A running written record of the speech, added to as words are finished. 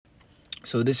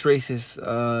So this racist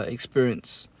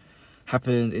experience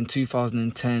happened in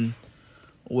 2010,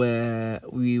 where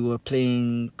we were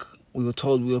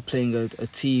told we were playing a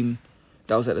team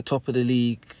that was at the top of the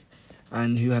league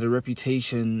and who had a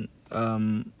reputation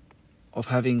of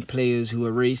having players who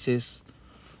were racist,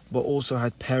 but also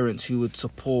had parents who would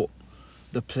support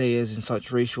the players in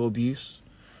such racial abuse.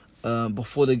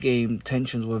 Before the game,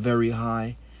 tensions were very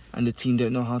high and the team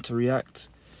didn't know how to react.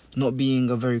 Not being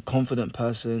a very confident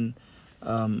person,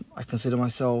 I consider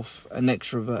myself an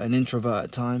extrovert, an introvert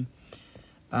at time.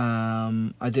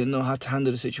 I didn't know how to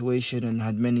handle the situation and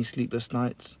had many sleepless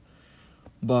nights.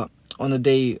 But on the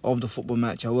day of the football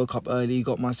match, I woke up early,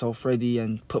 got myself ready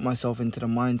and put myself into the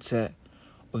mindset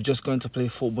of just going to play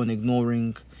football and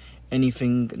ignoring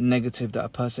anything negative that a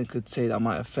person could say that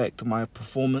might affect my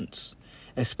performance,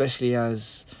 especially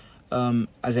as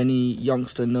any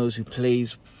youngster knows who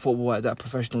plays football at that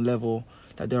professional level,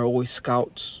 that there are always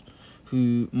scouts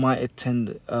who might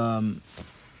attend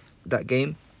that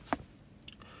game.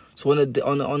 So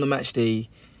on the match day,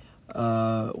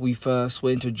 we first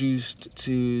were introduced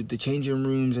to the changing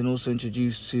rooms and also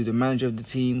introduced to the manager of the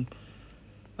team.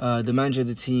 The manager of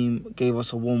the team gave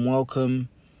us a warm welcome.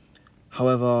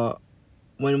 However,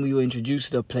 when we were introduced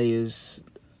to the players,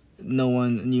 no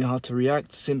one knew how to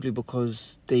react, simply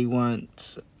because they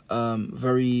weren't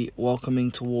very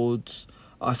welcoming towards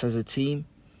us as a team.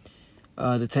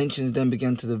 The tensions then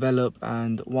began to develop,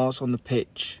 and whilst on the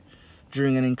pitch,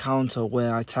 during an encounter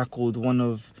where I tackled one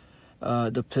of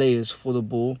the players for the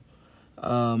ball,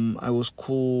 I was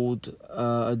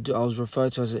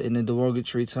referred to as in a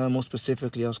derogatory term. More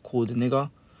specifically, I was called a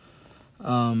nigger.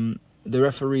 The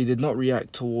referee did not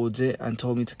react towards it and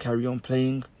told me to carry on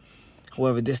playing.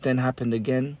 However, this then happened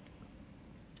again,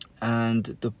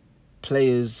 and the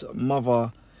player's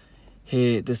mother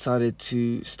here decided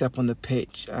to step on the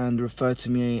pitch and refer to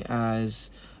me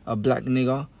as a black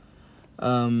nigger.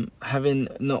 Having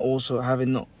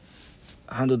not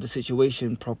handled the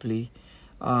situation properly,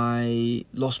 I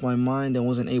lost my mind and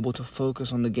wasn't able to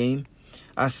focus on the game.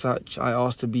 As such, I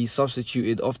asked to be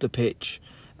substituted off the pitch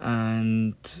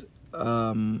and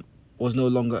was no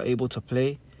longer able to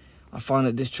play. I found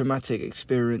that this traumatic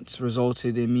experience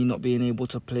resulted in me not being able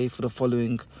to play for the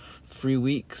following 3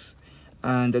 weeks.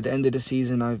 And at the end of the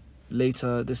season, I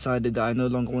later decided that I no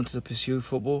longer wanted to pursue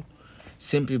football,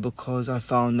 simply because I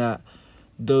found that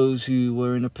those who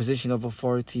were in a position of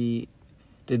authority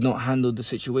did not handle the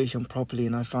situation properly,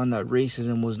 and I found that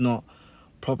racism was not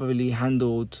properly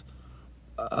handled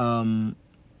in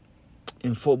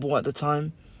football at the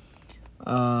time.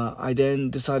 I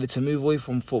then decided to move away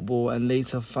from football and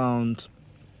later found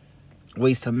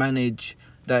ways to manage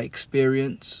that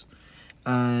experience,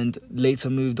 and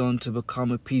later moved on to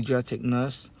become a pediatric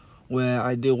nurse, where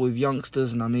I deal with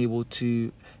youngsters and I'm able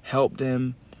to help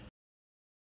them